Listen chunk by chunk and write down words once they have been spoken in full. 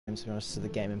to be honest, to the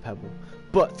game in Pebble.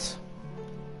 But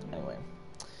anyway,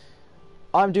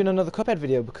 I'm doing another Cuphead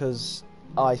video because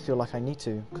I feel like I need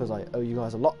to, because I owe you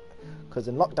guys a lot. Because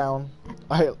in lockdown,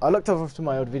 I looked over to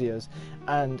my old videos,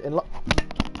 and in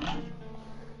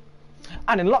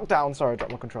lockdown, sorry, I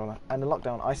dropped my controller. And in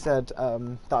lockdown, I said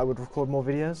that I would record more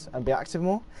videos and be active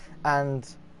more, and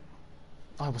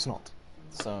I was not.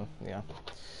 So yeah.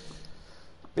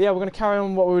 But yeah, we're gonna carry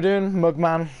on what we were doing.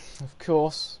 Mugman, of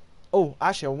course. Oh,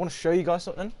 actually, I want to show you guys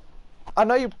something. I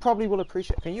know you probably will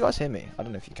appreciate. Can you guys hear me? I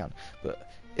don't know if you can,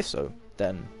 but if so,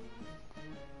 then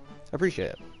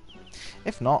appreciate it.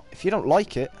 If not, if you don't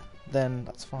like it, then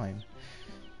that's fine.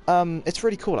 It's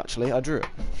really cool actually. I drew it.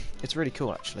 It's really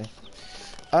cool actually.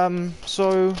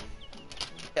 So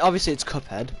obviously it's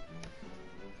Cuphead.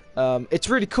 It's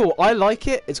really cool. I like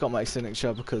it. It's got my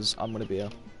signature because I'm gonna be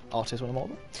an artist when I'm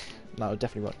older. No,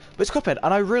 definitely won't. But it's Cuphead,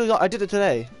 and I really like. I did it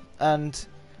today, and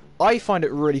I find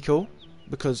it really cool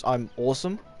because I'm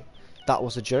awesome. That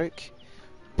was a joke,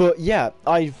 but yeah,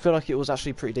 I feel like it was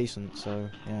actually pretty decent. So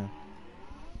yeah,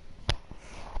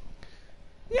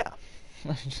 yeah.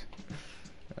 I'm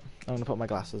gonna put my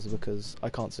glasses because I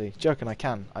can't see. Joking, I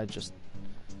can. I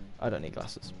don't need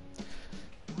glasses.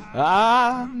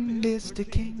 I'm Mr.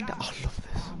 King. Oh, I love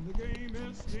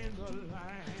this.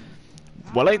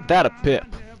 Well, ain't that a pip?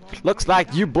 Looks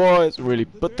like you boys really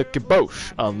put the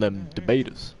kibosh on them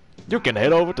debaters. You can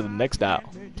head over to the next aisle.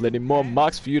 Plenty more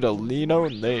marks for you to lean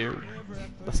on there.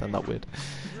 That sounded that weird.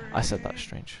 I said that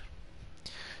strange.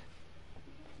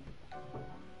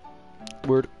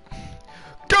 Word.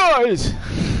 Guys!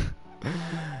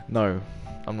 No,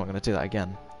 I'm not going to do that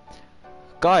again.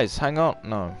 Guys, hang on.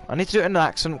 No, I need to do it in an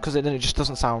accent because it just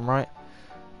doesn't sound right.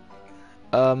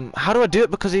 How do I do it?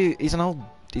 Because he's an old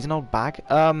bag.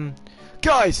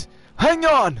 Guys, hang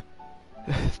on!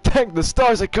 Thank the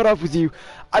stars I caught up with you.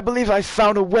 I believe I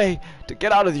found a way to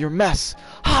get out of your mess.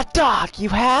 Hot dog, you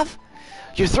have?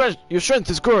 Your strength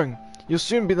is growing. You'll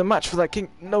soon be the match for that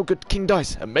no good King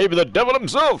Dice, and maybe the devil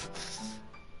himself.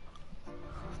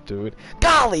 Dude,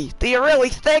 golly, do you really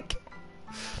think?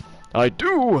 I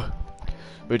do,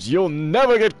 but you'll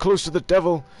never get close to the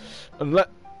devil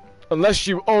unless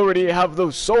you already have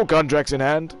those soul contracts in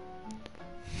hand.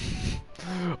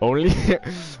 Only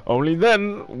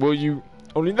then will you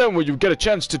get a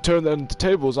chance to turn the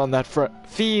tables on that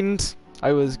fiend.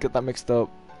 I always get that mixed up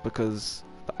because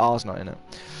the R's not in it.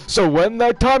 So when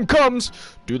that time comes,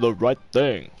 do the right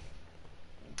thing.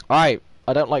 Alright,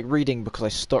 I don't like reading because I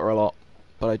stutter a lot,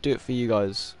 but I do it for you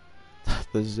guys.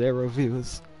 The 0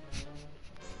 viewers.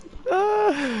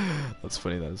 That's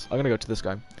funny, that is. I'm gonna go to this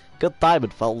guy. Good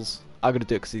diamond, fellas. I'm gonna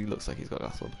do it because he looks like he's got a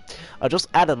glass on. I just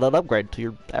added an upgrade to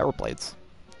your aeroplanes.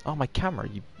 Oh, my camera,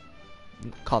 you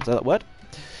can't say that word.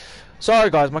 Sorry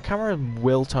guys, my camera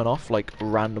will turn off like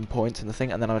random points in the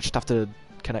thing, and then I just have to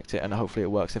connect it and hopefully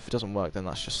it works. If it doesn't work, then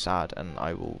that's just sad and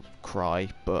I will cry.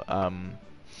 But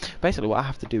basically what I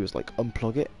have to do is like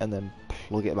unplug it and then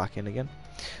plug it back in again,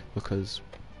 because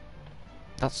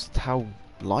that's how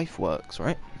life works,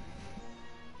 right?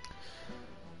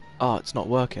 Oh, it's not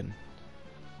working.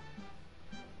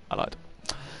 I lied.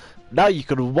 Now you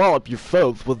can wallop your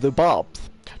foes with the bombs.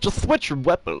 Just switch your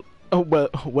weapon,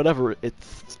 whenever it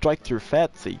strikes your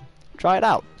fancy. Try it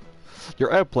out.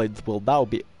 Your airplanes will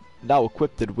now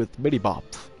equipped with mini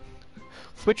bombs.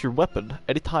 Switch your weapon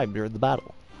anytime you're in the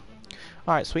battle.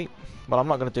 Alright, sweet. Well, I'm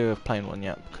not gonna do a plain one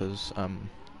yet because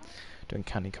doing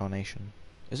Candy Carnation.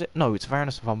 Is it? No, it's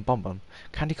Varanus von Bonbon.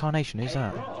 Candy Carnation, who's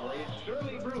that?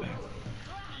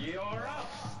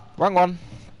 Wrong one.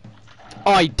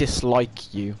 I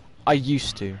dislike you. I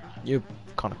used to. You're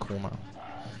kind of cool now.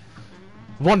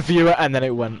 One viewer and then it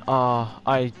went. Ah,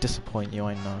 I disappoint you,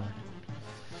 I know.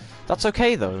 That's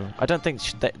okay though. I don't think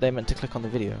they meant to click on the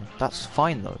video. That's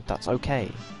fine though. That's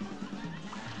okay.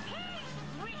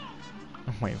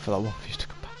 I'm waiting for that one view to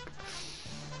come back.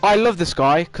 I love this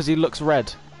guy because he looks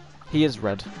red. He is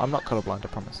red. I'm not colorblind, I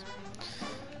promise.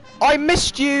 I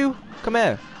missed you! Come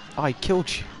here. I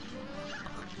killed you.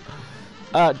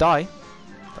 Die.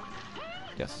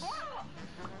 Yes.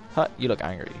 Huh, you look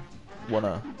angry.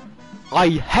 I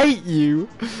hate you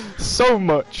so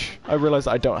much. I realize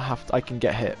I don't have to, I can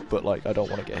get hit, but like I don't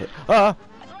want to get hit. Ah!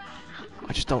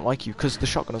 I just don't like you because the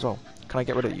shotgun as well. Can I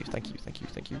get rid of you? Thank you, thank you,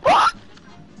 thank you. Ah!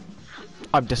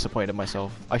 I'm disappointed in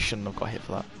myself. I shouldn't have got hit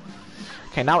for that.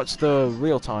 Okay, now it's the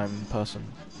real-time person.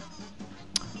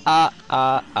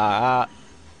 Alright,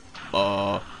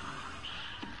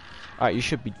 you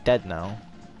should be dead now.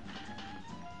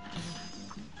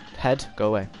 Head, go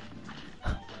away.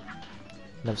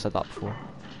 Never said that before.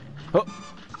 Oh.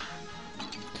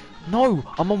 No,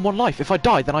 I'm on 1 life. If I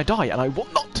die, then I die, and I will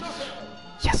not.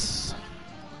 Yes!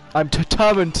 I'm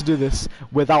determined to do this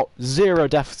without 0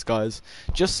 deaths, guys.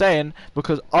 Just saying,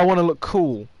 because I want to look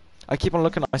cool. I keep on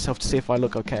looking at myself to see if I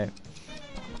look okay.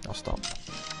 I'll stop.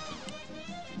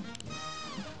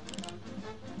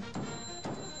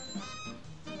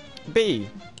 B.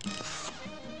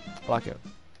 I like it.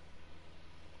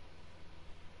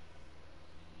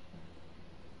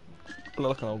 I look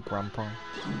like an old grandpa.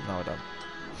 No, I don't.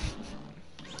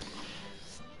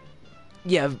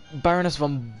 Yeah, Baroness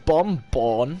von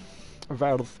Bonbon.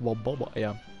 Baroness von Bonbon,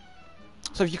 yeah.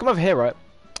 So if you come over here, right?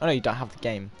 I know you don't have the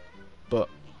game, but...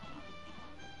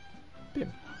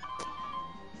 Boom.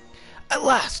 At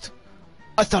last!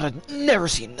 I thought I'd never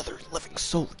see another living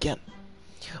soul again.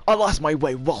 I lost my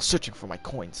way while searching for my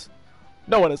coins.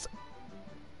 No one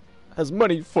has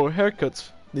money for haircuts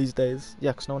these days.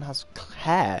 Yeah, because no one has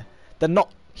hair. They're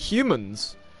not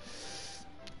humans.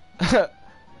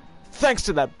 Thanks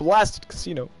to that blasted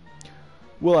casino.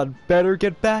 Well, I'd better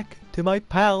get back to my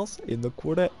pals in the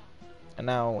quartet. And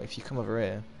now, if you come over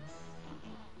here...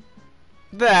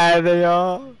 There they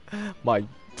are! My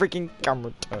freaking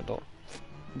camera turned off.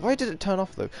 Why did it turn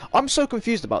off, though? I'm so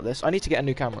confused about this. I need to get a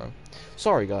new camera.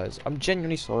 Sorry, guys. I'm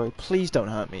genuinely sorry. Please don't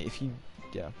hurt me. If you...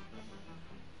 Yeah.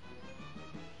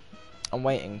 I'm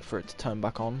waiting for it to turn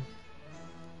back on.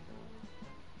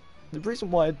 The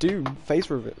reason why I do face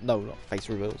reveal... No, not face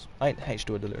reveals. I ain't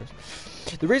H2O Delirious.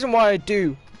 The reason why I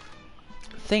do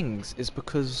things is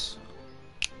because...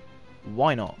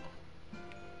 Why not?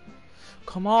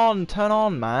 Come on, turn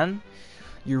on, man.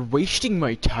 You're wasting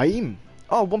my time.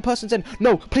 Oh, one person's in.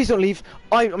 No, please don't leave.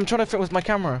 I'm trying to fit with my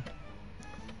camera.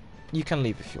 You can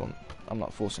leave if you want. I'm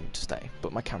not forcing you to stay.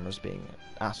 But my camera's being an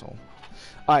asshole.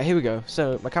 Alright, here we go.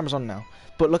 So, my camera's on now.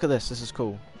 But look at this. This is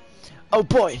cool. Oh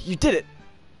boy, you did it.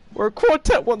 We're a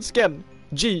quartet once again.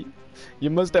 Gee, you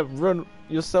must have run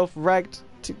yourself ragged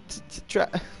to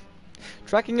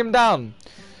tracking him down.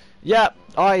 Yeah,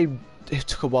 it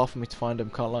took a while for me to find him,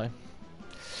 can't lie.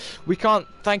 We can't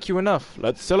thank you enough.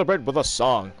 Let's celebrate with a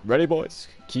song. Ready, boys?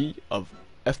 Key of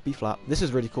F B flat. This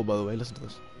is really cool, by the way. Listen to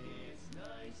this.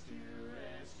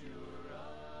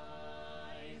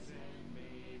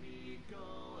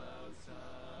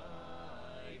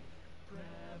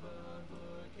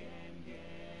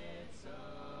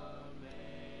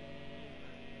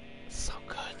 So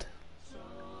good.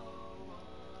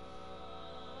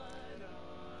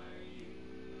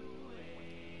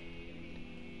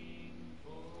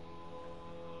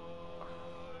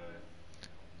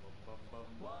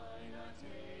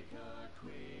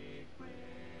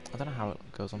 I don't know how it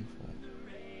goes on for.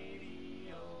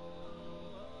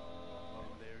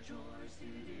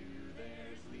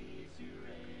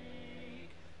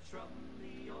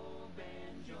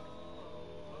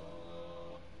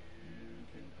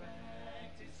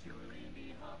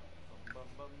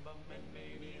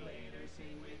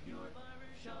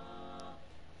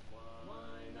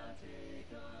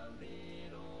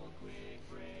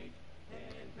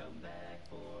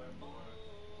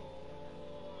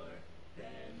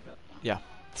 Yeah,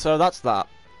 so that's that.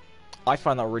 I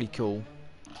find that really cool,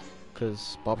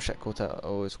 because Barbershop Quartet are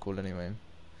always cool anyway.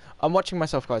 I'm watching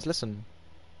myself, guys, listen.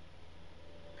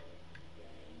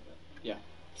 Yeah,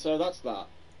 so that's that.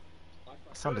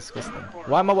 I sound disgusting.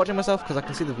 Why am I watching myself? Because I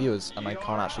can see the viewers, and I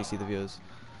can't actually see the viewers.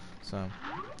 So,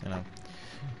 you know.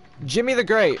 Jimmy the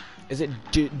Great! Is it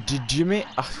Jimmy?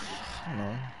 I don't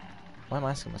know. Why am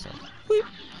I asking myself?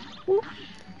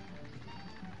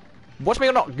 Watch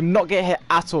me not get hit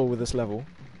at all with this level,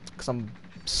 because I'm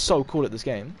so cool at this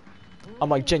game. I'm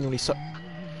like genuinely so.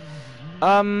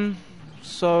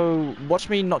 So watch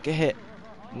me not get hit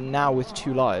now with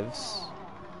 2 lives.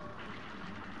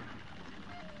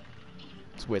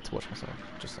 It's weird to watch myself.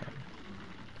 Just saying.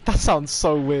 That sounds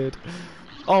so weird.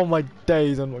 Oh my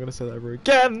days! I'm not gonna say that ever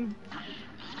again.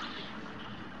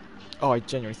 Oh, I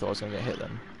genuinely thought I was gonna get hit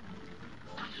then.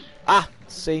 Ah,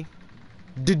 see.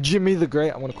 Jimmy the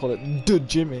Great, I'm gonna call it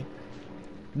Jimmy.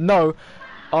 No,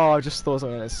 oh, I just thought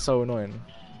something that's so annoying.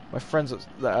 My friends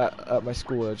at my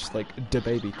school are just like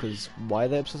baby, because why are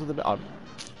they obsessed with the baby? I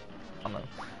don't know.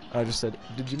 And I just said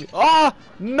Jimmy. Ah,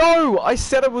 no! I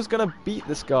said I was gonna beat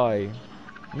this guy,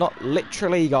 not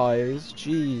literally, guys.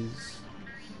 Jeez.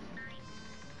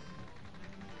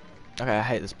 Okay, I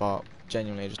hate this part.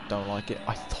 Genuinely, I just don't like it.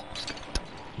 I thought I was gonna die.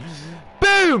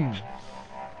 Boom!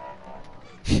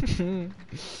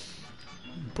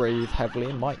 Breathe heavily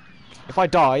and might. If I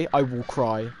die, I will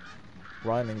cry.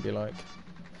 Ryan and be like,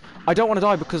 I don't want to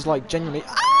die because, like, genuinely.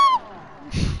 Ah!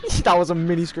 That was a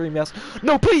mini scream, yes.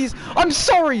 No, please! I'm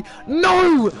sorry!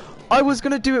 No! I was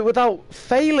gonna do it without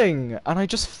failing, and I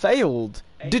just failed.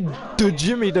 Did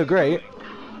Jimmy the Great?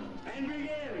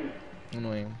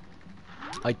 Annoying.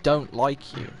 I don't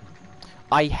like you.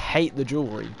 I hate the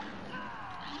jewelry.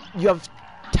 You have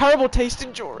terrible taste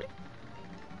in jewelry.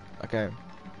 Okay.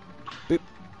 Boop.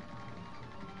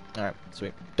 Alright,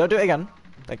 sweet. Don't do it again.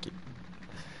 Thank you.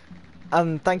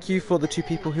 And thank you for the 2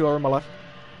 people who are in my life.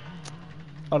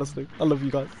 Honestly, I love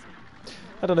you guys.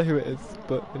 I don't know who it is,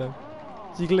 but, you know.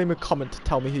 So you can leave me a comment to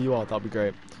tell me who you are. That'd be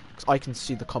great. Because I can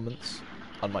see the comments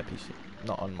on my PC.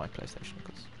 Not on my PlayStation,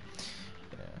 because...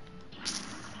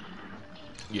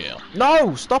 Yeah.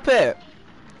 No! Stop it!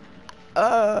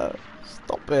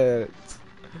 Stop it.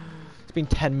 It's been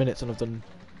 10 minutes and I've done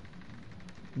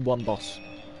 1 boss.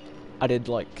 I did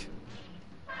like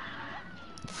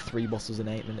 3 bosses in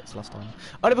 8 minutes last time.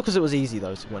 Only because it was easy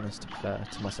though, to be honest, to be fair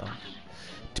to myself.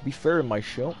 To be fair in my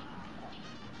show.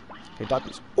 Okay, die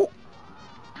please. Oh!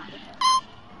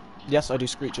 Yes, I do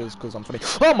screeches because I'm funny.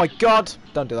 Oh my god!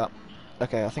 Don't do that.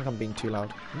 Okay, I think I'm being too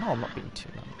loud. No, I'm not being too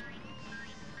loud.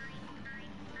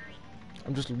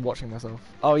 I'm just watching myself.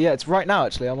 Oh yeah, it's right now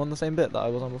actually. I'm on the same bit that I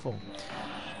was on before.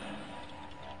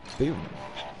 Boom.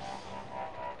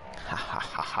 Ha ha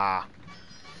ha ha.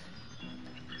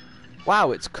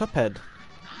 Wow, it's Cuphead.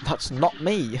 That's not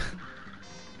me.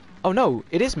 Oh no,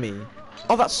 it is me.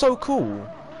 Oh, that's so cool.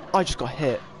 I just got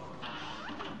hit.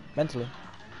 Mentally.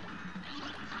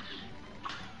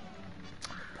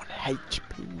 1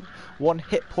 HP. 1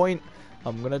 hit point.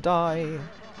 I'm gonna die.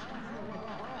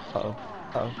 Uh-oh.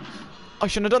 Uh-oh. I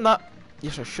shouldn't have done that.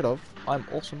 Yes, I should have. I'm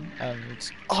awesome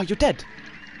and... Oh, you're dead.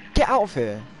 Get out of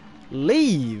here.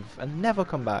 Leave and never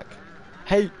come back.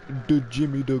 Hey, the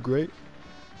Jimmy the Great.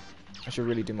 I should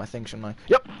really do my thing, shouldn't I?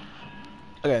 Yep.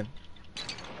 Okay.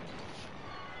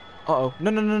 Uh-oh. No,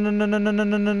 no, no, no, no, no, no, no,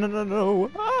 no, no, no, no,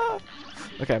 no. Ah.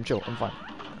 Okay, I'm chill. I'm fine.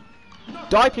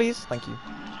 Die, please. Thank you.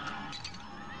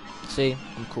 See?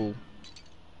 I'm cool.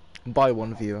 By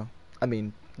 1 viewer. I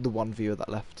mean... the 1 viewer that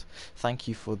left. Thank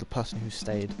you for the person who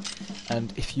stayed.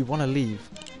 And if you want to leave,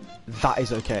 that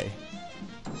is okay.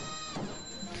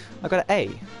 I got an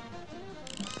A.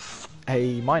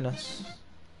 A minus.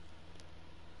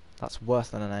 That's worse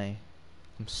than an A.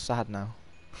 I'm sad now.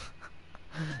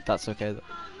 That's okay though.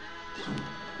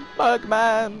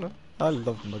 Mugman! I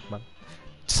love Mugman.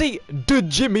 See, the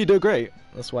Jimmy the Great.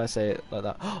 That's why I say it like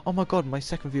that. Oh my god, my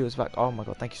 2nd viewer is back. Oh my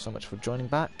god, thank you so much for joining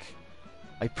back.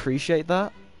 I appreciate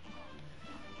that.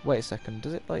 Wait a second,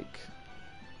 does it like...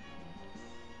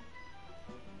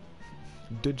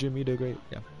 The Jimmy the Great?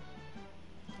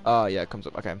 Yeah. Yeah, it comes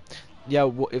up, okay. Yeah,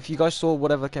 if you guys saw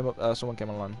whatever came up, someone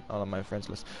came online on my friends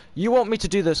list. You want me to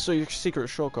do this so your secret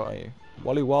shortcut, are you?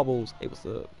 Wally Wobbles, it was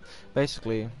the...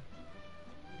 Basically...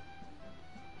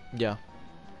 Yeah.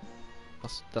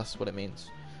 That's what it means.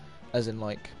 As in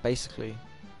like, basically...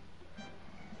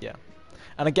 Yeah.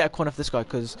 And I get a coin off this guy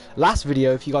because last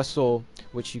video, if you guys saw,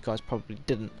 which you guys probably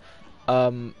didn't,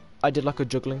 I did like a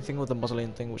juggling thing with the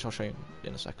mausoleum thing, which I'll show you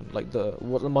in a second. Like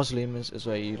what the mausoleum is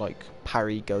where you like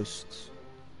parry ghosts.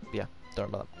 Yeah,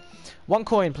 don't worry about that. 1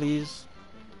 coin, please.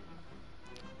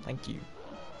 Thank you.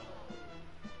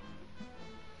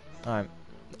 Alright.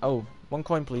 Oh, 1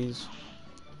 coin, please.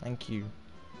 Thank you.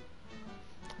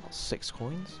 6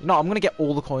 coins? No, I'm gonna get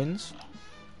all the coins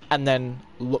and then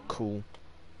look cool.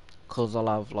 Because I'll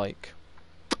have like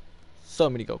so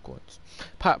many gold coins.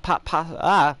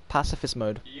 Pacifist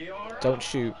mode. Don't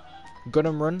shoot. Gun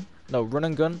and run. No, run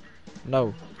and gun.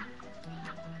 No.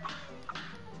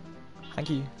 Thank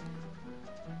you.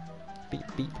 Beep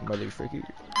beep, motherfucker.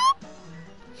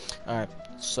 Alright,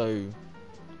 so.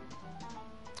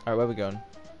 Alright, where are we going?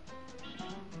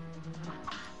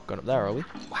 Going up there, are we?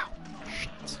 Wow.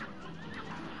 Shit.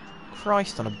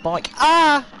 Christ on a bike.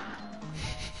 Ah!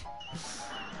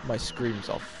 My screams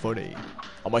are funny.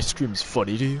 Are my screams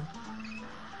funny to you?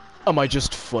 Am I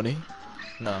just funny?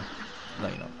 No. No,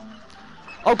 you're not.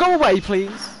 Oh, go away,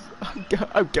 please!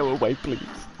 Oh, go away, please.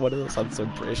 Why does that sound so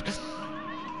British?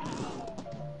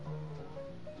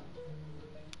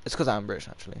 It's because I'm British,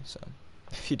 actually, so...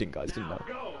 If you guys didn't know.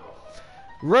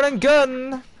 Run and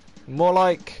gun! More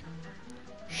like...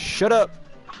 Shut up!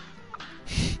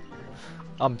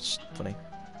 I'm just funny.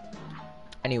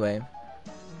 Anyway...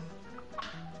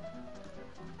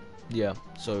 Yeah,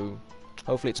 so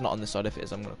hopefully it's not on this side. If it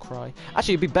is, I'm gonna cry.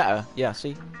 Actually, it'd be better. Yeah,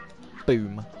 see?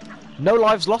 Boom. No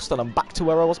lives lost, and I'm back to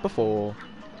where I was before.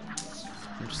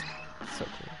 I'm just so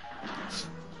cool.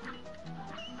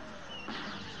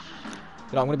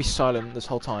 You know, I'm gonna be silent this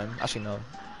whole time. Actually, no.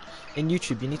 In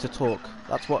YouTube, you need to talk.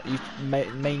 That's what main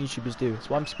YouTubers do. That's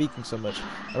why I'm speaking so much.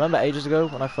 I remember ages ago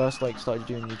when I first like started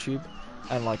doing YouTube,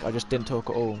 and like I just didn't talk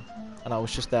at all, and I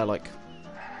was just there like.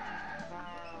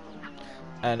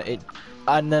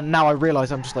 and then now I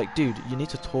realise I'm just like, dude, you need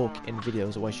to talk in videos,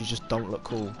 otherwise you just don't look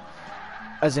cool.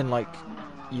 As in, like,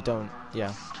 you don't,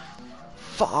 yeah.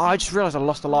 I just realised I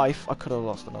lost a life. I could have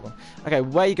lost another. Okay,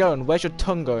 where you going? Where's your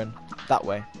tongue going? That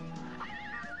way.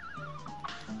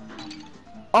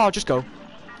 Oh, just go.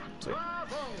 Sweet.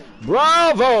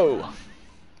 Bravo!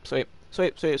 Sweet,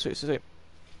 sweet, sweet, sweet, sweet.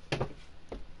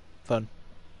 Fun.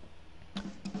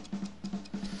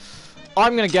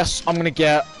 I'm gonna guess I'm gonna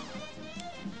get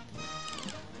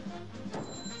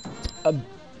a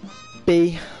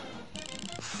B.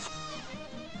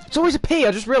 It's always a P,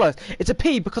 I just realised. It's a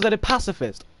P because I did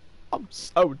pacifist. I'm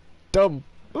so dumb.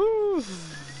 Ooh.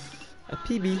 A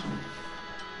PB.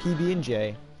 PB and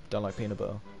J. Don't like peanut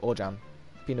butter. Or jam.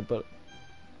 Peanut butter.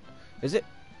 Is it?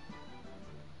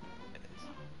 It is.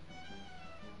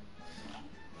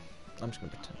 I'm just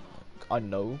gonna pretend like I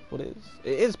know what it is.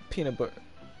 It is peanut butter.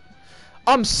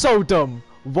 I'm so dumb.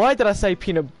 Why did I say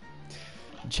peanut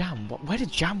jam? Where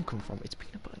did jam come from? It's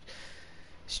peanut butter.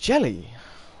 It's jelly.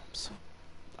 I'm so...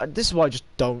 this is why I just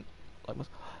don't like.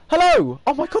 Hello!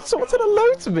 Oh my god, someone said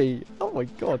hello to me. Oh my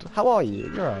god, how are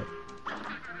you? You're right.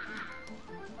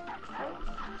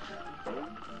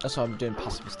 That's why I'm doing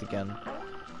pacifist again.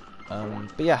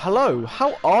 But yeah, hello.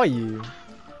 How are you?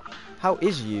 How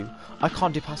is you? I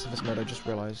can't do pacifist mode. I just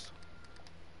realised.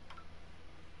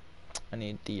 I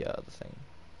need the other thing.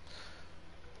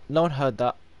 No one heard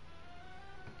that.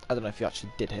 I don't know if you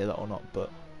actually did hear that or not, but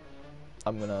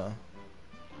I'm gonna.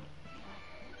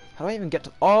 How do I even get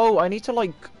to? Oh, I need to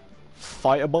like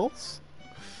fireballs.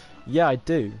 Yeah, I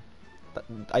do.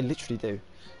 I literally do.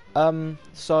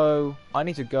 So I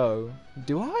need to go.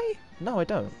 Do I? No, I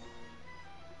don't.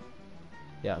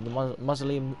 Yeah, the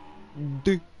mausoleum.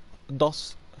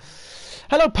 Dos.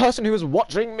 Hello, person who is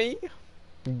watching me.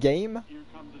 Game.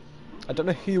 I don't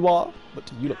know who you are,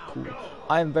 but you look cool.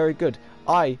 I am very good.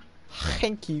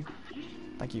 Thank you.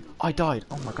 Thank you. I died.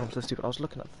 Oh my god, I'm so stupid. I was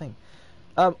looking at the thing.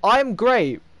 I'm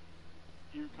great.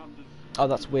 Oh,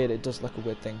 that's weird. It does look a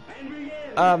weird thing.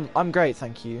 I'm great,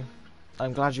 thank you.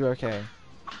 I'm glad you're okay.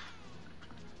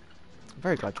 I'm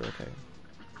very glad you're okay.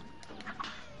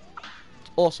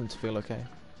 Awesome to feel okay.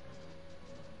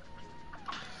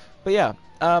 But yeah,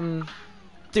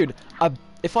 dude,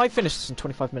 if I finish this in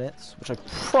 25 minutes, which I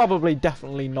probably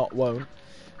definitely not won't,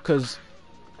 because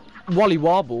Wally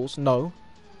Warbles, no,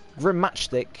 Grim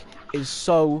Matchstick is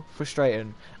so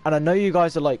frustrating, and I know you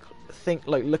guys are like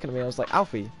looking at me. I was like,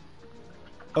 Alfie,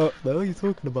 what are you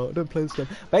talking about? Don't play this game.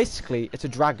 Basically, it's a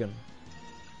dragon,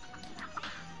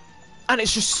 and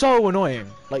it's just so annoying,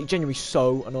 like genuinely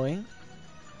so annoying.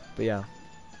 But yeah,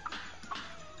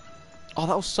 oh,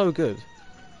 that was so good.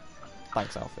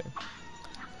 Thanks, Alfie.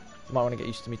 You might want to get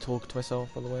used to me talking to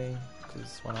myself, by the way,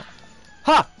 because why not?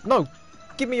 Ha! No!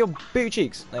 Give me your booty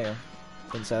cheeks! There you go.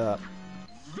 Didn't say that.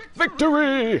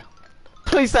 Victory!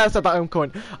 Please say I said that home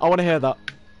coin. I want to hear that.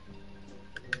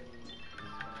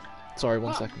 Sorry,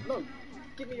 one second. No!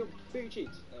 Give me your booty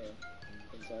cheeks! There you go.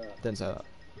 Didn't say that. Didn't say that.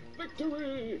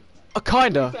 Victory!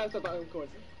 Kinda. Please say I said that home coin.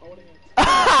 I want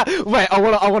to hear. Wait,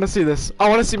 I want to see this. I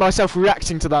want to see myself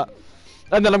reacting to that.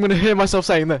 And then I'm going to hear myself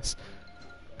saying this.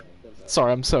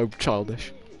 Sorry, I'm so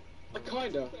childish.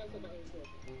 Kinda.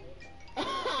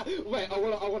 Wait, I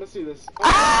want to see this.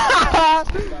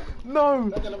 No.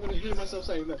 And then I'm gonna hear myself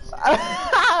saying this.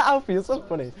 Alfie, you're so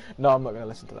funny. No, I'm not gonna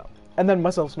listen to that. And then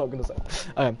myself's not gonna say.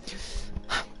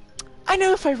 I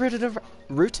know if I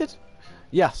rooted.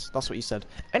 Yes, that's what you said.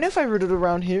 I know if I rooted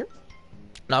around here.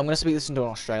 No, I'm gonna speak this into an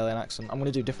Australian accent. I'm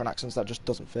gonna do different accents that just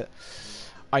doesn't fit.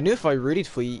 I knew if I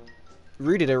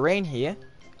rooted around here,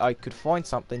 I could find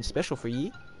something special for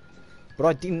ye, but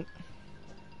I didn't.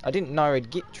 I didn't know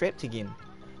I'd get trapped again.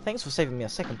 Thanks for saving me a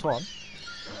second time.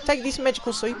 Take this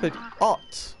magical super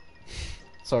art.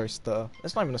 Sorry, stir.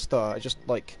 It's not even a stir. I just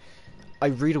like, I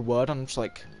read a word and I'm just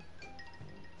like,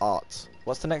 art.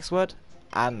 What's the next word?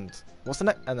 And what's the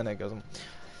next? And then it goes on.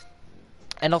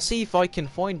 And I'll see if I can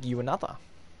find you another.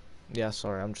 Yeah,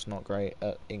 sorry, I'm just not great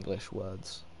at English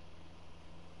words.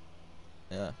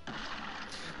 Yeah.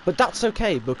 But that's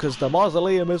okay, because the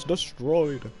mausoleum is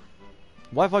destroyed.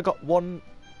 Why have I got one?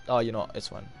 Oh, you're not. It's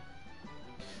fine.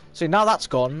 So now that's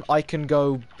gone, I can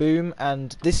go boom,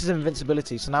 and this is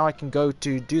invincibility. So now I can go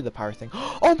to do the parry thing.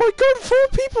 Oh my god, 4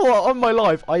 people are on my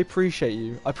live. I appreciate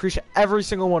you. I appreciate every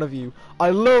single one of you.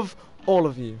 I love all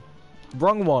of you.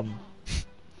 Wrong one.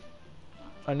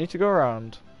 I need to go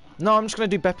around. No, I'm just going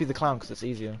to do Beppy the Clown because it's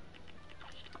easier.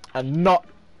 And not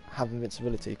have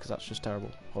invincibility because that's just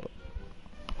terrible. Hold up.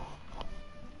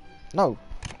 No,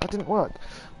 that didn't work.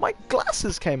 My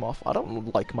glasses came off. I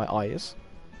don't like my eyes.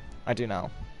 I do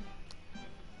now.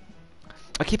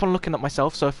 I keep on looking at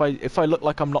myself, so if I look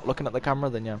like I'm not looking at the camera,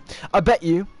 then yeah. I bet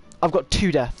you I've got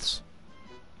 2 deaths.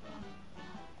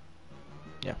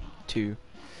 Yeah, 2.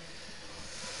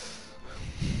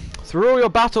 Through all your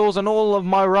battles and all of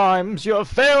my rhymes, you have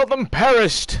failed and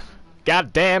perished.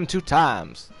 Goddamn 2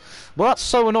 times. Well, that's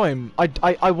so annoying. At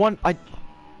the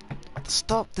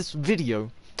start of this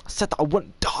video, I said that I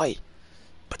wouldn't die,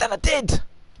 but then I did.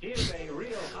 Here's a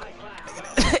real high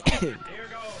class. Here goes.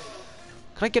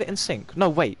 Can I get it in sync? No,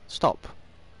 wait, stop.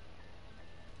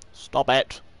 Stop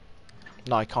it.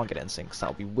 No, I can't get it in sync, 'cause that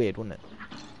would be weird, wouldn't it?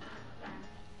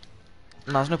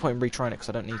 No, there's no point in retrying it, because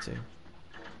I don't need to.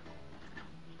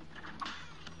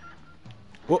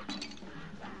 What?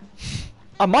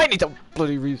 I might need to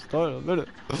bloody restart in a minute.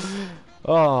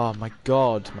 Oh my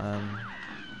god, man.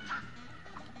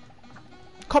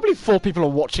 Can't believe 4 people are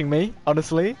watching me,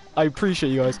 honestly. I appreciate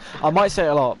you guys. I might say it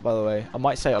a lot, by the way. I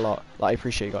might say it a lot. Like, I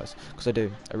appreciate you guys. Because I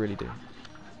do. I really do.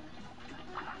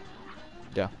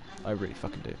 Yeah, I really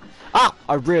fucking do. Ah!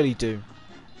 I really do.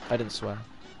 I didn't swear.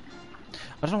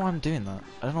 I don't know why I'm doing that.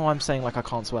 I don't know why I'm saying, like, I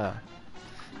can't swear.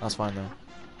 That's fine, though.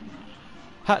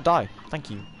 Ha! Die. Thank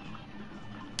you.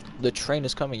 The train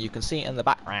is coming. You can see it in the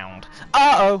background.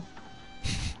 Uh-oh!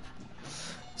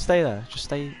 Stay there. Just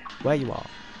stay where you are.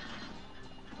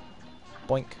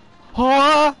 Boink.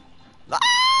 Ah!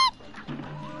 Ah!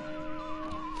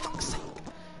 Fuck's sake.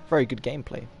 Very good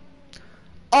gameplay.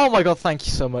 Oh my god, thank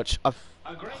you so much. A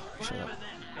great frame and then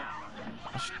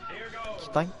Here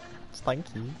goes.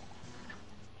 Thank you.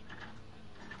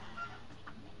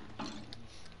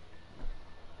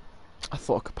 I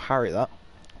thought I could parry that.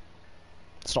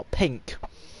 It's not pink.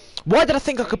 Why did I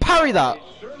think I could parry that?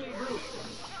 Here goes.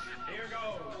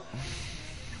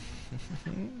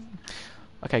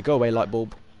 Okay, go away, light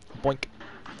bulb. Boink.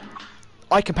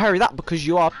 I can parry that because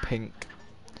you are pink.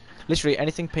 Literally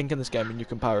anything pink in this game and you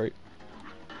can parry.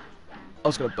 I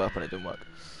was gonna burp and it didn't work.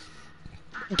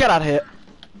 Get out of here.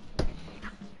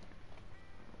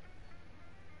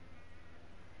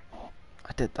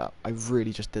 I did that. I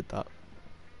really just did that.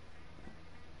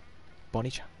 Bonnie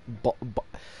Chan.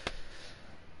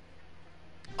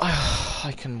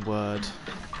 I can word.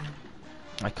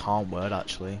 I can't word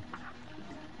actually.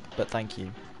 But thank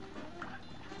you.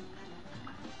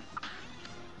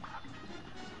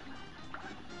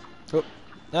 Oh.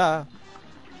 Ah.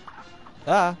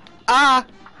 Ah. Ah!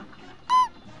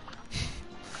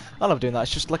 I love doing that.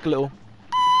 It's just like a little...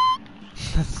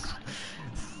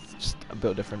 it's just a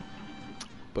bit different.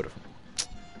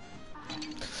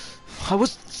 I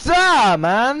was there,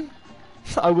 man!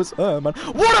 I was man.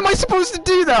 What am I supposed to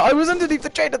do there? I was underneath the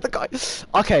train of the guy.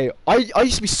 Okay, I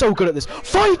used to be so good at this.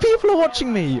 5 people are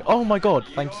watching me! Oh my god,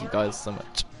 thank you guys so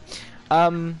much.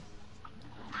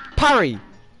 Parry!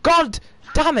 God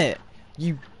damn it!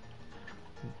 You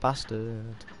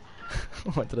bastard.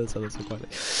 Why did I say that so quietly?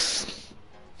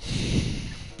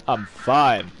 I'm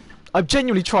fine. I'm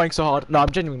genuinely trying so hard. No, I'm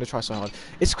genuinely gonna try so hard.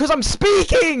 It's because I'm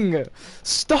speaking!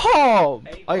 Stop!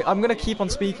 I'm gonna keep on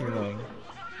speaking though.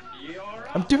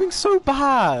 I'm doing so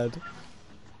bad.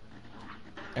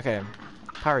 Okay,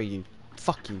 parry you.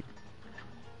 Fuck you.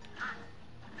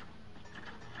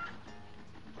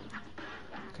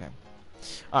 Okay.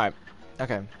 Alright.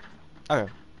 Okay.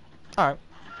 Okay. Alright.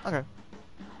 Okay.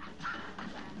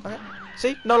 Okay.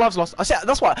 See? No lives lost. I said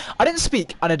that's why I didn't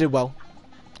speak and I did well.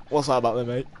 What's that about then,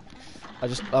 mate? I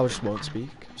just won't speak.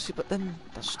 See, but then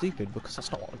that's stupid because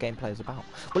that's not what the gameplay is about.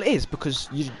 Well, it is because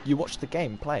you watch the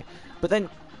game play, but then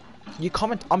you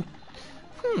comment.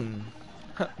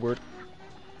 Word.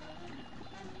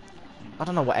 I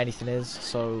don't know what anything is,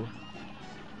 so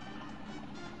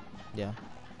yeah.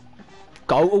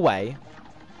 Go away.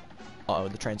 Uh oh,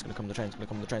 the train's gonna come. The train's gonna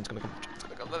come. The train's gonna come. The train's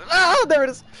gonna come. Ah, there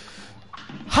it is.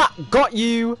 Ha! Got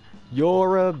you.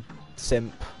 You're a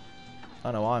simp.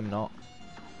 I know I'm not.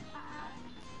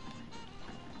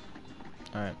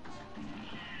 Alright.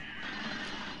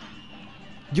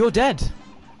 You're dead!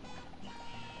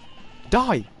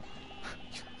 Die!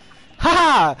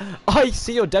 Ha! I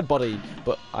see your dead body!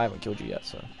 But I haven't killed you yet,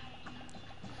 so...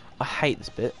 I hate this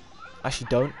bit. Actually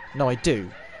don't. No, I do.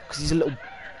 Because he's a little...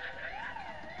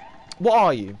 What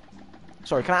are you?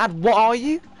 Sorry, can I add what are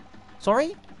you?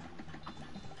 Sorry?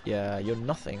 Yeah, you're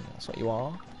nothing. That's what you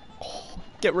are. Oh,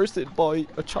 get roasted by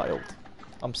a child.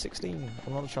 I'm 16.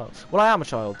 I'm not a child. Well, I am a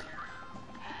child.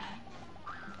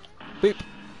 Boop.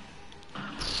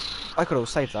 I could have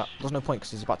saved that. There's no point because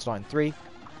he's about to die in 3,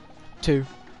 2,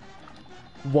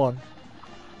 1.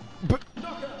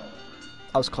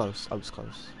 I was close. I was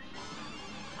close.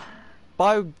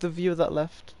 By the viewer that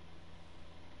left,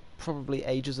 probably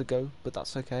ages ago, but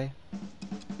that's okay.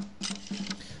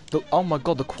 Oh my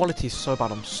god, the quality is so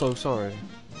bad. I'm so sorry.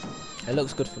 It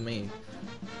looks good for me.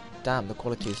 Damn, the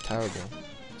quality is terrible.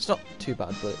 It's not too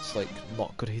bad, but it's like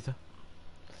not good either.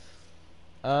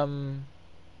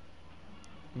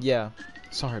 Yeah.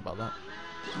 Sorry about that.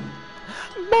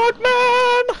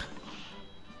 Mugman!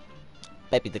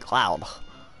 Baby the Cloud.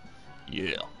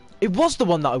 Yeah. It was the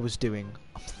one that I was doing.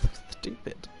 I'm so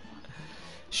stupid.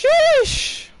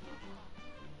 Sheesh!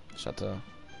 Shut up.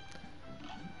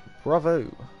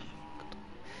 Bravo.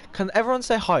 Can everyone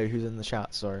say hi who's in the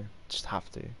chat? Sorry. Just have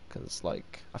to. Because,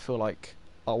 like, I feel like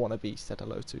I want to be said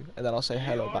hello to. And then I'll say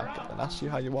hello back and then ask you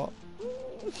how you are.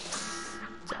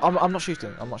 So I'm not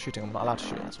shooting. I'm not shooting. I'm not allowed to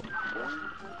shoot. That's all.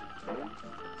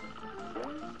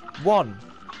 1,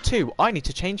 2. I need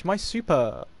to change my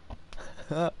super.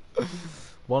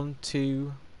 1,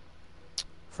 2.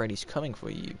 Freddy's coming for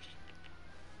you.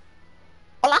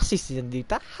 Hola,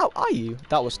 Cinderita. How are you?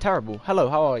 That was terrible. Hello,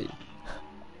 how are you?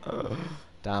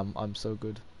 Damn, I'm so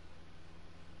good.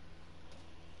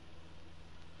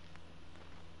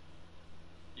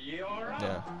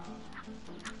 Yeah.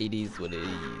 It is what it is.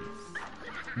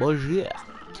 But yeah.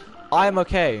 I'm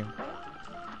okay.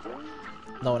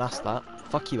 No one asked that.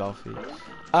 Fuck you, Alfie.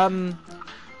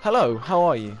 Hello, how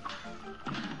are you?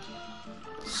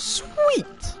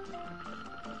 Sweet!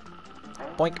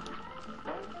 Boink.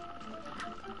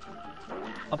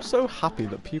 I'm so happy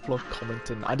that people are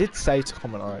commenting. I did say to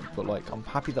comment on it, but like, I'm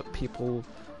happy that people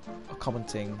are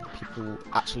commenting. People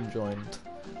actually joined.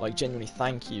 Like, genuinely,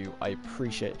 thank you. I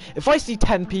appreciate it. If I see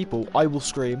 10 people, I will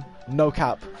scream. No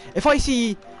cap. If I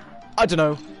see, I don't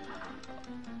know.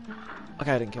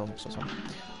 Okay, I didn't kill him, so sorry.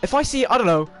 If I see, I don't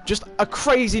know, just a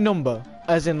crazy number,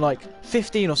 as in like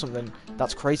 15 or something,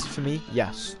 that's crazy for me,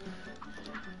 yes.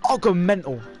 I'll go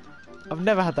mental. I've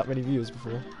never had that many viewers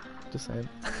before. Just saying.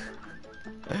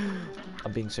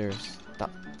 I'm being serious. That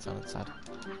sounded sad.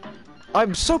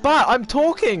 I'm so bad. I'm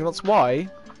talking. That's why.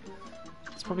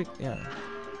 It's probably, yeah.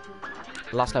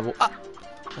 Last level. Ah!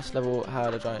 Last level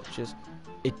had a giant cheers.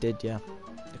 It did, yeah.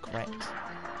 You're correct.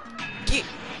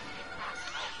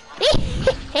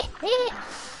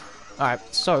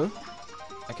 Alright, so.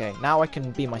 Okay, now I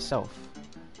can be myself.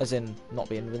 As in, not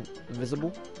be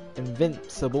invisible.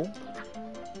 Invincible.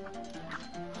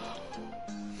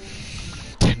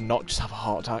 Did not just have a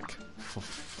heart attack for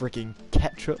freaking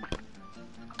ketchup.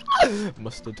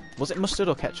 Mustard. Was it mustard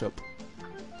or ketchup?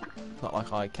 Not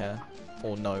like I care.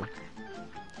 Or no.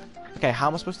 Okay, how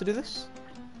am I supposed to do this?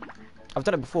 I've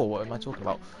done it before. What am I talking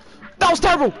about? That was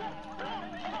terrible!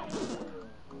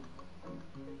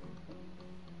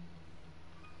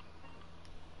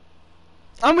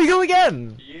 And we go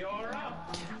again!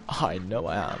 I know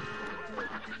I am.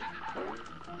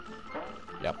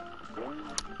 Yep.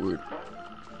 Weird.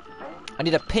 I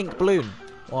need a pink balloon.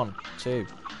 1, 2,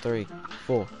 3,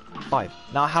 4, 5.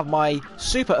 Now I have my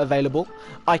super available.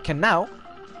 I can now...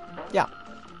 Yeah.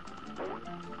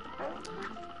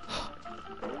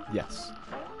 Yes.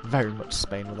 Very much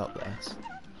Spain without the S.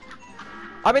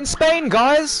 I'm in Spain,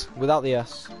 guys! Without the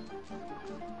S.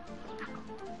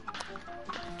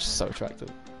 Just so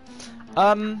attractive.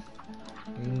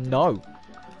 No.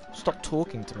 Stop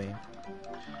talking to me.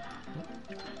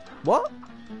 What?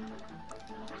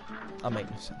 That makes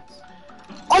no sense.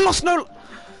 I lost no...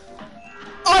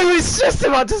 I was just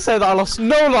about to say that I lost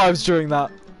no lives during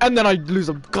that. And then I lose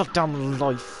a goddamn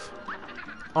life.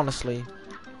 Honestly.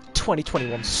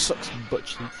 2021 sucks butt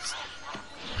cheeks.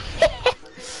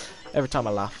 Every time I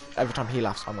laugh, every time he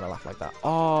laughs, I'm gonna laugh like that.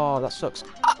 Oh, that sucks.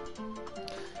 Ah!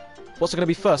 What's it gonna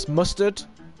be first? Mustard?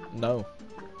 No.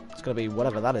 It's gonna be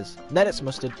whatever that is. Then it's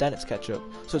mustard, then it's ketchup.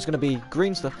 So it's gonna be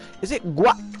green stuff. Is it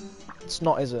guac? It's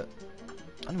not, is it?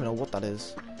 I don't even know what that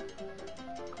is.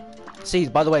 See,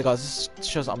 by the way, guys, this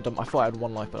shows that I'm dumb. I thought I had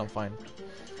 1 life, but I'm fine.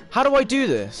 How do I do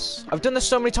this? I've done this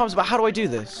so many times, but how do I do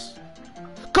this?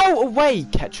 Go away,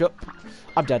 ketchup!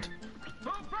 I'm dead.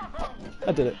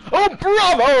 I did it. Oh,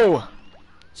 bravo!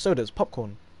 Sodas,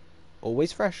 popcorn.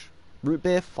 Always fresh. Root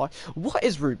beer, what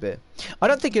is root beer? I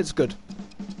don't think it's good.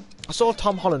 I saw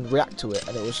Tom Holland react to it,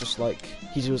 and it was just like,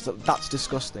 he was like, that's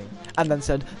disgusting. And then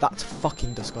said, that's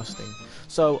fucking disgusting.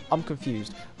 So, I'm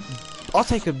confused. I'll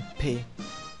take a pee.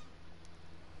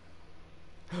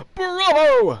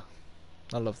 Bravo!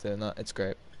 I love doing that, it's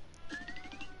great.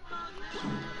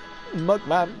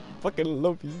 Mugman, fucking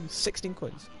love you. 16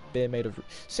 coins. Beer made of...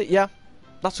 See, yeah,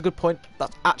 that's a good point.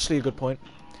 That's actually a good point.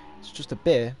 It's just a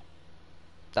beer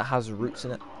that has roots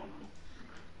in it.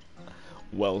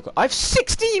 Well, I have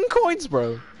 16 coins,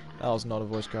 bro. That was not a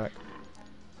voice crack.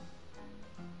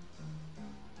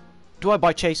 Do I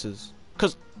buy chasers?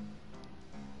 Because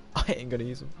I ain't gonna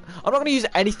use them. I'm not gonna use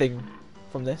anything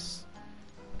from this.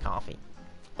 Coffee.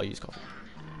 I'll use coffee.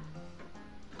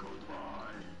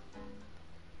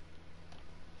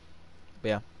 But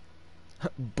yeah.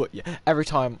 But yeah. Every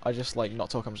time I just like not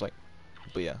talk, I'm just like,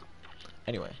 but yeah.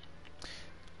 Anyway.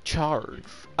 Charge.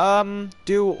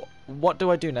 What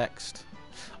do I do next?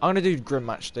 I'm gonna do Grim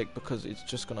Matchstick because it's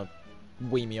just gonna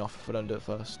wee me off if I don't do it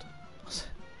first.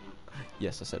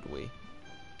 Yes, I said wee.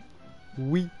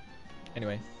 Wee.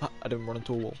 Anyway, I didn't run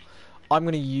into a wall. I'm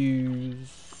gonna use...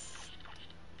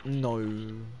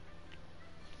 No.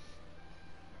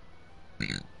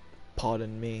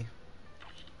 Pardon me.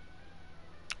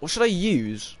 What should I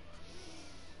use?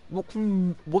 What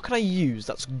can I use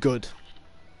that's good?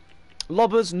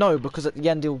 Lobbers? No, because at the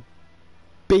end he'll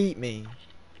beat me.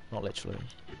 Not literally.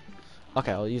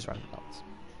 Okay, I'll use roundabouts.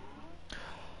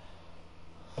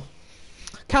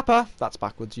 Kappa! That's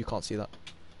backwards, you can't see that.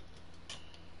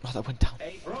 Oh, that went down.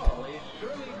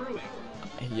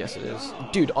 Yes, it is.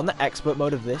 Dude, on the expert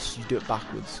mode of this, you do it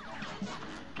backwards.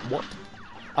 What?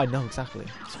 I know, exactly.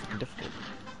 It's fucking difficult.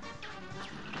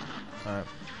 Alright.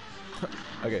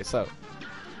 Okay, so.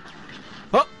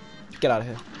 Oh! Get out of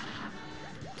here.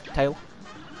 Tail.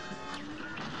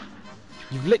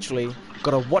 You've literally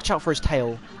got to watch out for his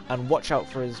tail and watch out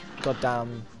for his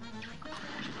goddamn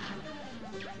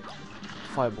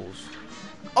fireballs.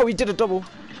 Oh, he did a double.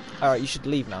 Alright, you should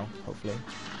leave now, hopefully.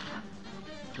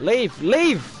 Leave!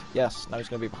 Leave! Yes, now he's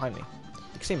going to be behind me. You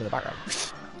can see him in the background.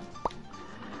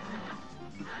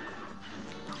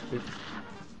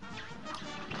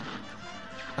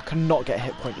 I cannot get a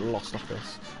hit point lost off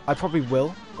this. I probably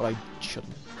will, but I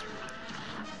shouldn't.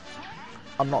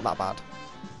 I'm not that bad.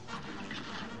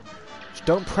 Just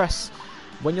don't press,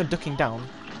 when you're ducking down,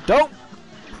 don't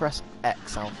press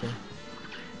X, Alfie.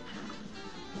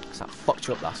 Because that fucked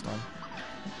you up last time.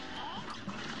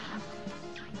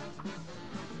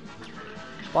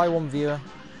 Buy one viewer.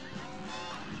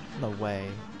 No way.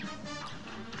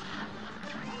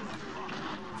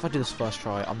 If I do this first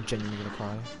try, I'm genuinely gonna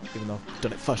cry. Even though I've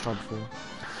done it first try before.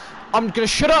 I'm gonna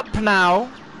shut up now!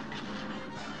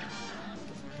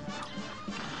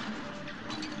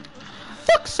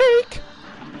 Fuck's sake!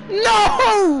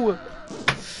 No!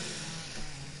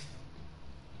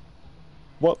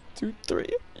 1, 2, 3.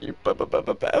 You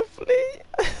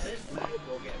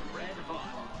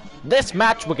This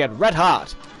match will get red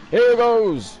hot. Here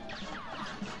goes.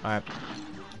 Alright.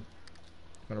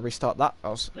 I'm gonna restart that. That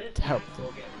was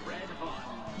terrible.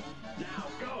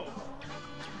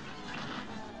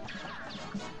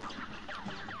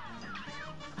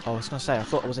 Oh, I was gonna say, I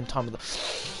thought I was in time with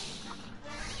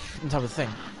the thing.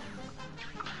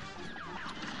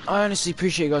 I honestly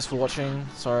appreciate you guys for watching.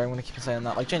 Sorry, I'm gonna keep saying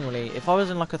that. Like, genuinely, if I was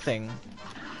in like a thing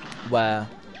where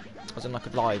I was in like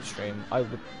a live stream, I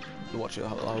would watch it the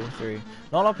whole through.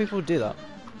 Not a lot of people would do that.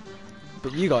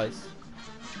 But you guys,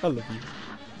 I love you.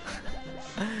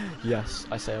 Yes,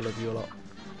 I say I love you a lot.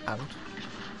 And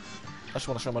I just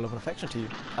want to show my love and affection to you.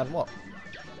 And what?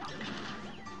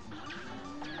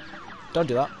 Don't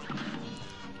do that.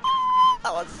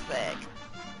 That was sick.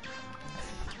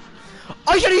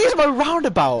 I should have used my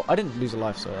roundabout! I didn't lose a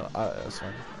life, so that's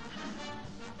fine.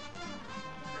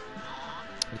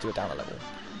 Let me do it down a level.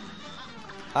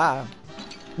 Ah.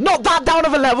 Not that down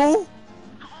of a level!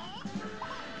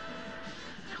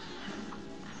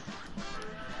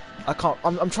 I can't.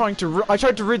 I'm trying to. I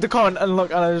tried to read the comment and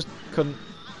look, and I just couldn't.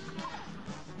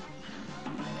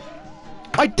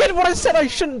 I did what I said I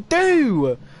shouldn't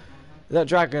do! That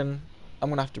dragon. I'm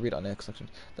gonna have to read it on the next section.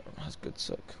 That one has good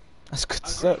suck. That's good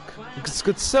suck. It's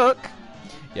good suck.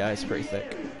 Yeah, it's pretty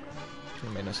thick.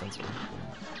 It made no sense.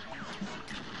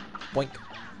 Boink.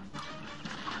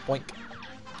 Boink.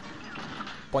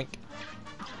 Boink.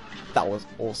 That was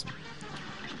awesome.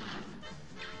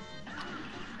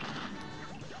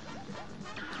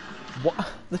 What?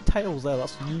 The tail's there,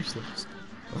 that's useless.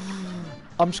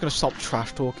 I'm just gonna stop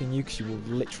trash talking you because you will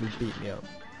literally beat me up.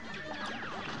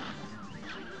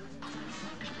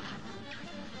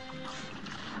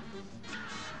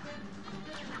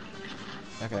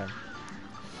 Okay.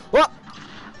 What?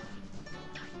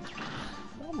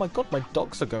 Oh my god, my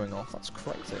dogs are going off. That's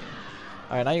crazy.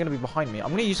 Alright, now you're gonna be behind me.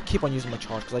 I'm gonna keep on using my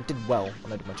charge because I did well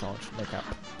when I did my charge. No cap.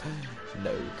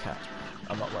 No cap.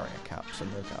 I'm not wearing a cap, so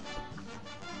no cap.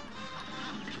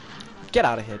 Get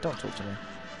out of here! Don't talk to me.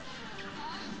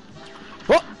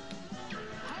 What?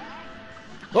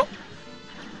 What?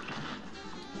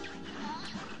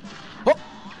 What?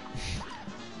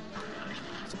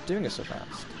 Stop doing it so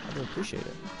fast. I don't appreciate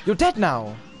it. You're dead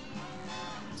now!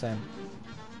 Same.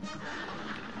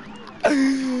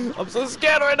 I'm so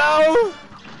scared right now!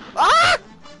 Ah!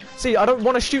 See, I don't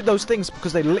want to shoot those things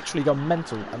because they literally go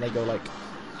mental and they go like...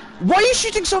 Why are you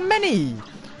shooting so many?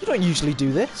 You don't usually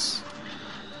do this.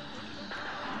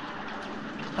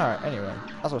 Alright, anyway,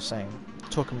 as I was saying,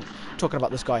 talking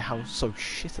about this guy how so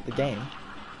shit at the game.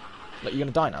 Look, you're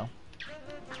gonna die now.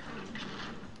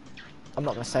 I'm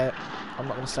not gonna say it. I'm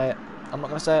not gonna say it. I'm not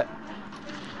gonna say it.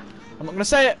 I'm not gonna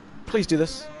say it! Please do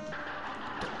this.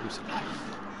 Don't lose a life.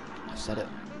 I said it.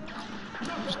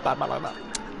 Just bad man like that.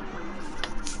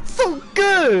 So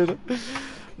good!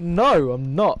 No,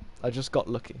 I'm not. I just got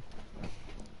lucky.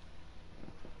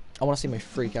 I wanna see me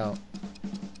freak out.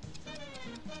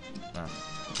 No,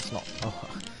 it's not. Oh,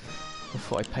 I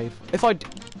thought I paid for it. If I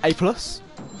A plus?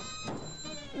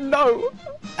 No!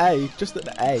 A, just an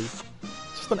A.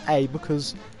 Just an A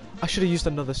because I should have used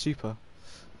another super.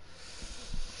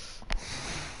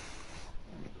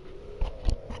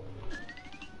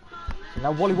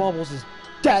 Now Wally Wobbles is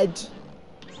dead.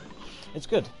 It's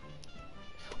good.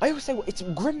 I always say it's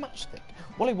Grim Matchstick.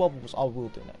 Wally Wobbles I will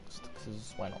do next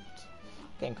because why not?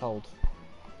 Getting cold.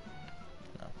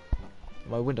 No,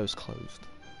 my window's closed.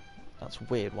 That's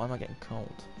weird. Why am I getting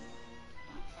cold?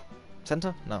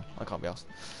 Center? No, I can't be asked.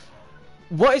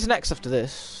 What is next after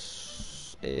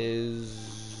this?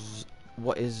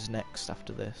 What is next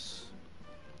after this?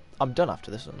 I'm done after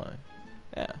this, aren't I?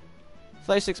 Yeah.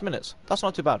 36 minutes. That's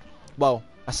not too bad. Well,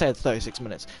 I said 36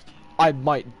 minutes. I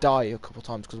might die a couple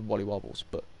times because of Wally Wobbles,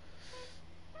 but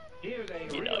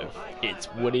you know, it's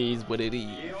what it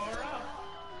is.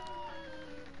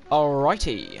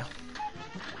 Alrighty.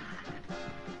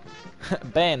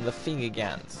 Ban the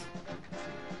fingerguns.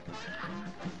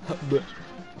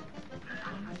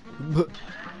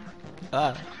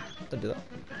 Ah, don't do that.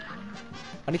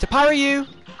 I need to parry you.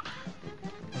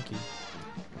 Thank you.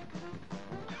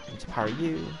 I need to parry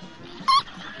you.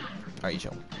 Alright, you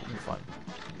chill. You're fine.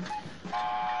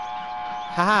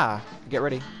 Haha! Get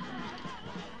ready.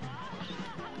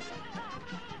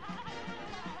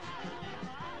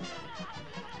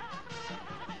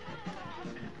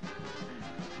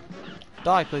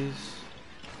 Die, please.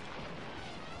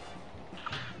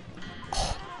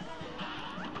 Oh.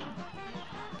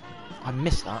 I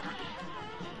missed that.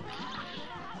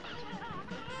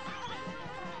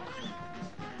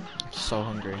 I'm so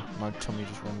hungry. My tummy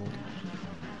just rumbled.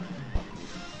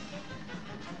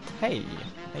 Hey,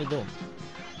 how you doing?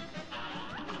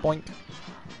 Boink.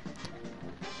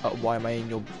 Why am I in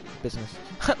your business?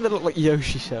 They look like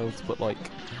Yoshi shells, but like...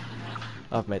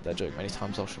 I've made that joke many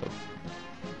times, I'll shut up.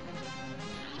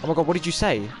 Oh my god, what did you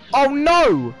say? Oh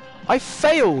no! I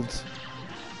failed!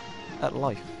 At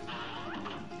life.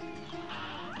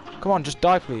 Come on, just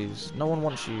die please. No one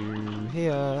wants you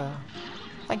here.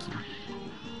 Thank you.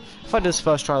 If I did this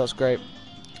first try, that's great.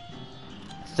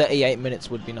 38 minutes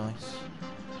would be nice.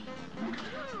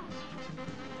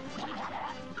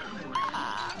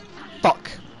 Fuck.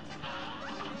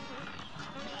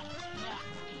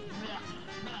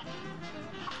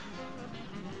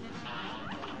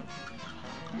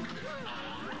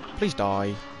 Please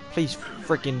die. Please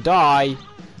freaking die.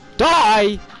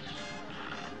 Die!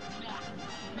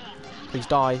 Please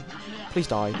die. Please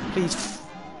die. Please.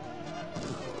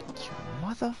 You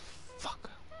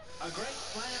motherfucker.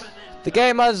 The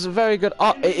game has very good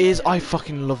art. It is. I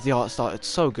fucking love the art style. It's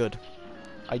so good.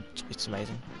 It's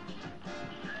amazing.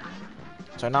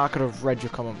 So now I could have read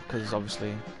your comment because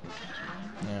obviously,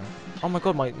 yeah. Oh my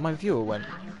god, my viewer went.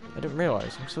 I didn't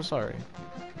realise. I'm so sorry.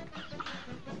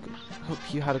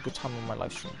 Hope you had a good time on my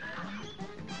live stream.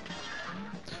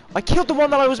 I killed the one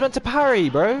that I was meant to parry,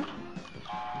 bro.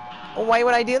 Oh, why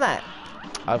would I do that?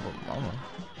 I don't know.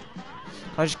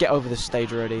 Can I just get over this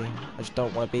stage already? I just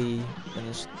don't want to be in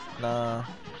this. Nah.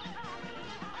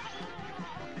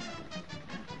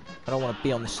 I don't want to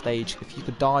be on this stage. If you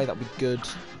could die, that'd be good.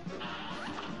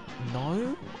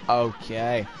 No?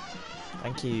 Okay.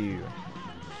 Thank you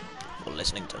for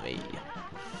listening to me.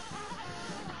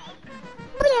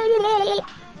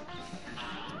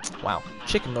 Wow,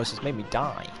 chicken noises made me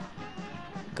die.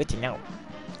 Good to know.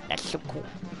 That's so cool.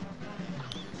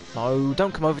 No,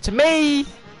 don't come over to me!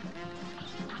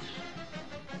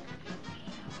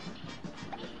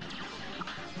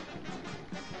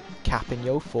 Cap in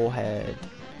your forehead.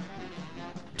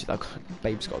 Dude, that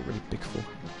babe's got a really big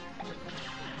forehead.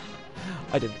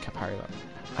 I didn't parry that.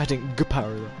 I didn't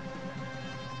parry that.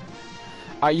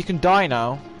 Alright, you can die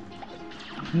now.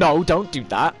 No, don't do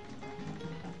that.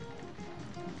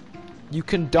 You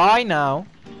can die now.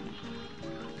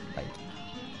 Thank you.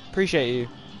 Appreciate you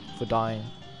for dying.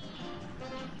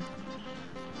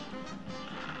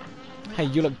 Hey,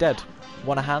 you look dead.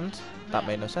 Want a hand? That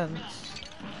made no sense.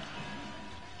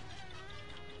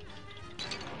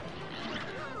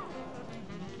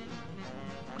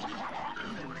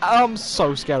 I'm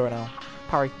so scared right now.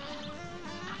 Parry.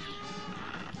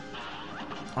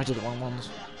 I did the wrong ones.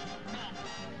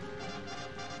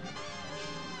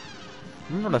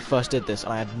 Remember when I first did this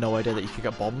and I had no idea that you could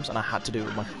get bombs and I had to do it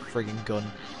with my friggin' gun.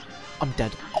 I'm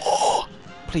dead. Oh!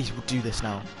 Please do this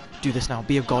now. Do this now.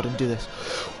 Be a god and do this.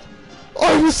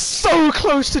 I was so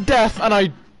close to death and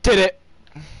I did it.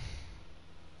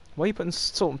 Why are you putting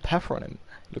salt and pepper on him?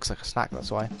 Looks like a snack,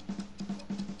 that's why.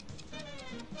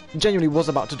 Genuinely was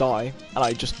about to die and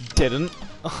I just didn't.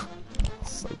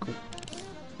 So cool.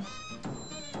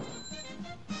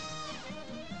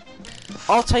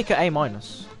 I'll take an A-.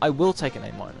 I will take an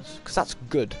A-, because that's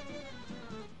good.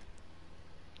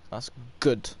 That's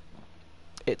good.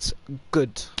 It's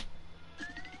good.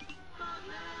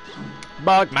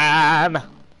 Bugman!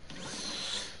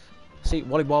 See,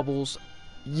 Wally Wobbles,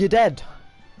 you're dead.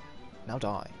 Now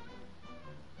die.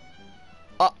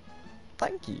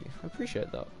 Thank you. I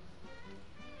appreciate that.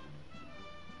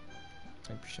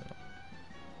 I appreciate that.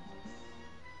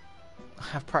 I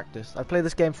have practiced. I played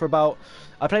this game for about...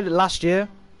 I played it last year.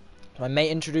 My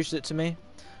mate introduced it to me.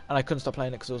 And I couldn't stop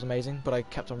playing it because it was amazing. But I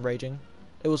kept on raging.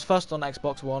 It was first on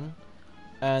Xbox One.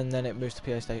 And then it moved to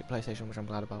PlayStation, which I'm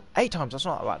glad about. 8 times, that's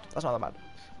not that bad. That's not that bad.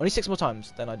 Only 6 more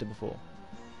times than I did before.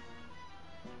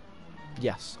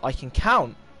 Yes, I can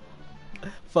count.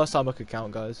 First time I could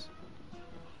count, guys.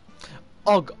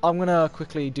 Oh, I'm gonna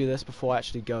quickly do this before I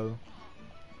actually go.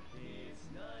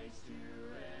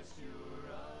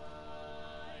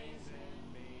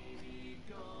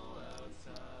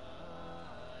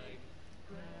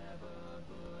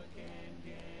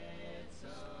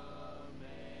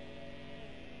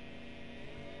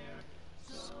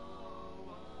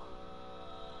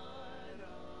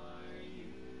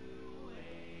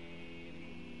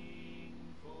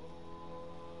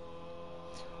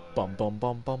 Bum bum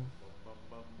bum bum.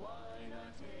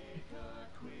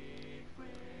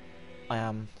 I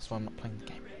am. That's why I'm not playing the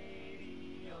game.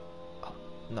 Oh,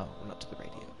 no, I'm not to the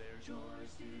radio.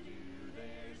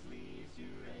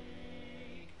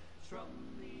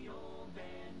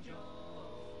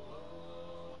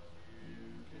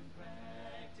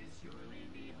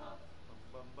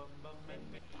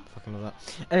 Fucking love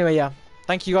that. Anyway, yeah.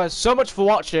 Thank you guys so much for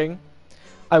watching.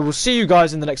 I will see you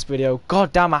guys in the next video.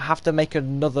 God damn, I have to make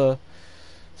another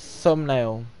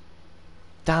thumbnail.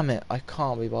 Damn it, I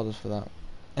can't be bothered for that.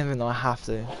 Even though I have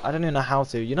to. I don't even know how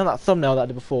to. You know that thumbnail that I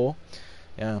did before?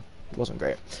 Yeah, it wasn't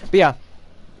great. But yeah,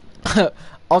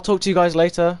 I'll talk to you guys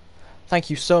later. Thank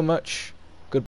you so much.